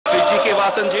GK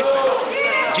Vasan ji,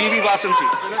 GV Vasan ji,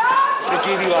 Shri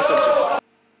GV Vasan ji.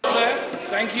 Sir,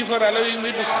 thank you for allowing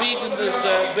me to speak in this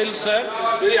bill, sir.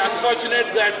 Very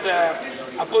unfortunate that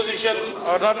opposition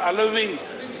are not allowing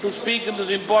to speak in this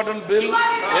important bill.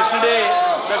 Yesterday,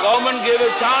 the government gave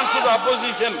a chance to the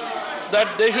opposition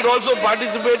that they should also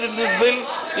participate in this bill.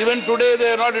 Even today,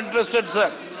 they are not interested,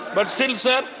 sir. But still,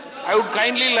 sir, I would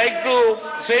kindly like to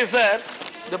say, sir,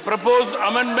 the proposed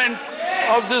amendment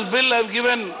of this bill have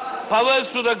given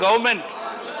powers to the government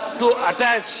to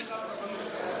attach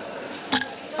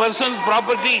persons'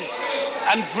 properties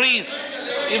and freeze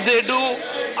if they do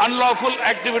unlawful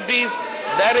activities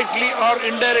directly or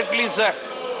indirectly, sir.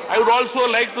 I would also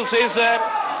like to say, sir,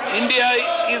 India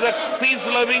is a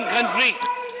peace-loving country.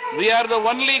 We are the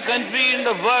only country in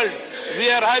the world.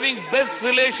 We are having best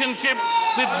relationship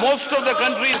with most of the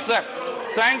countries, sir.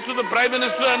 Thanks to the Prime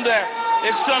Minister and the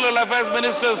External Affairs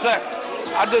Minister, sir.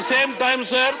 At the same time,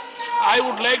 sir, I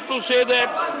would like to say that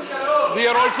we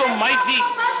are also mighty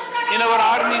in our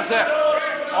army, sir.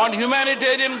 On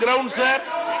humanitarian grounds, sir,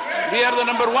 we are the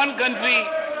 #1 country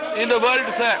in the world,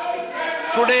 sir.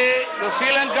 Today, the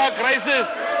Sri Lanka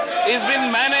crisis is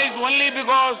being managed only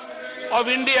because of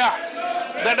India.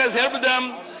 That has helped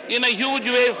them in a huge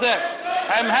way, sir.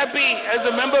 I am happy as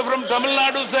a member from Tamil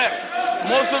Nadu, sir.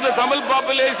 Most of the Tamil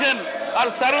population are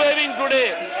surviving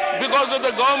today because of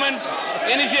the government's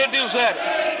initiative, sir,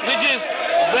 which is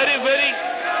very, very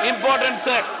important,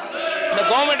 sir. The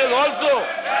government has also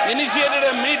initiated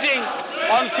a meeting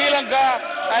on Sri Lanka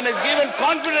and has given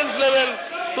confidence level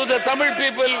to the Tamil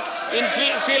people in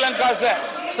Sri Lanka, sir.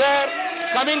 Sir,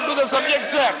 coming to the subject,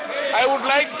 sir, I would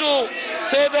like to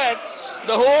say that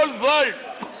the whole world,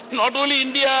 not only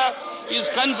India, is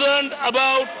concerned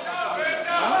about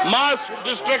mass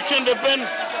destruction weapons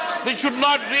which should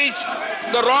not reach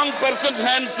the wrong person's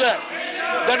hands, sir.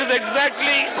 That is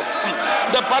exactly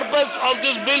the purpose of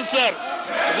this bill, sir.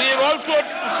 We have also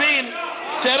seen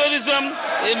terrorism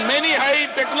in many high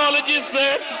technologies,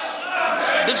 sir,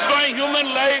 destroying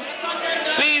human life,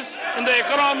 peace in the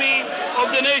economy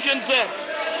of the nation, sir.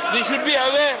 We should be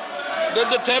aware that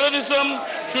the terrorism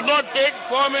should not take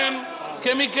form in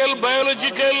chemical,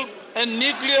 biological and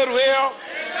nuclear way of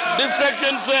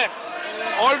destruction, sir.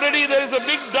 Already there is a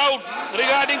big doubt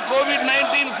regarding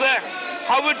COVID-19, sir.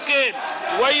 How it came,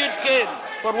 why it came,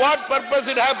 for what purpose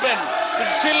it happened.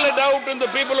 It's still a doubt in the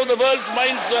people of the world's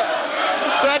minds, sir.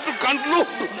 Sir, to conclude,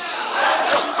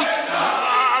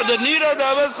 the need of the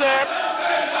hour, sir,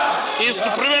 is to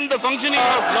prevent the functioning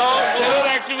of terror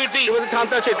activity.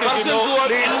 Persons who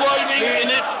are involving in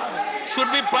it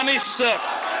should be punished, sir.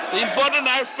 The important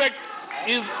aspect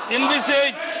is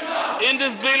envisaged in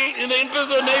this bill in the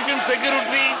interest of nation's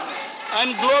security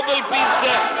and global peace,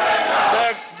 sir. The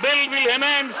bill will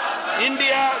enhance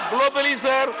India globally,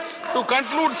 sir. To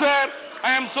conclude, sir,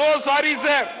 I am so sorry,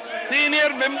 sir. Senior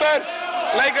members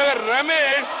like our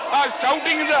Ramesh are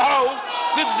shouting in the house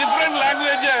with different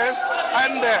languages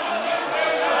and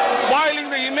spoiling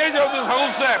the image of this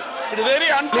house, sir. It is very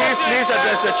unfortunate. Please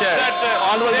address the chair.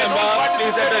 Honorable member,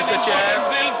 please address the chair.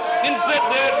 Instead,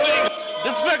 they are doing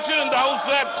destruction in the house,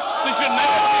 sir. We should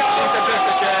never. Please address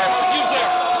the chair. Thank you, sir.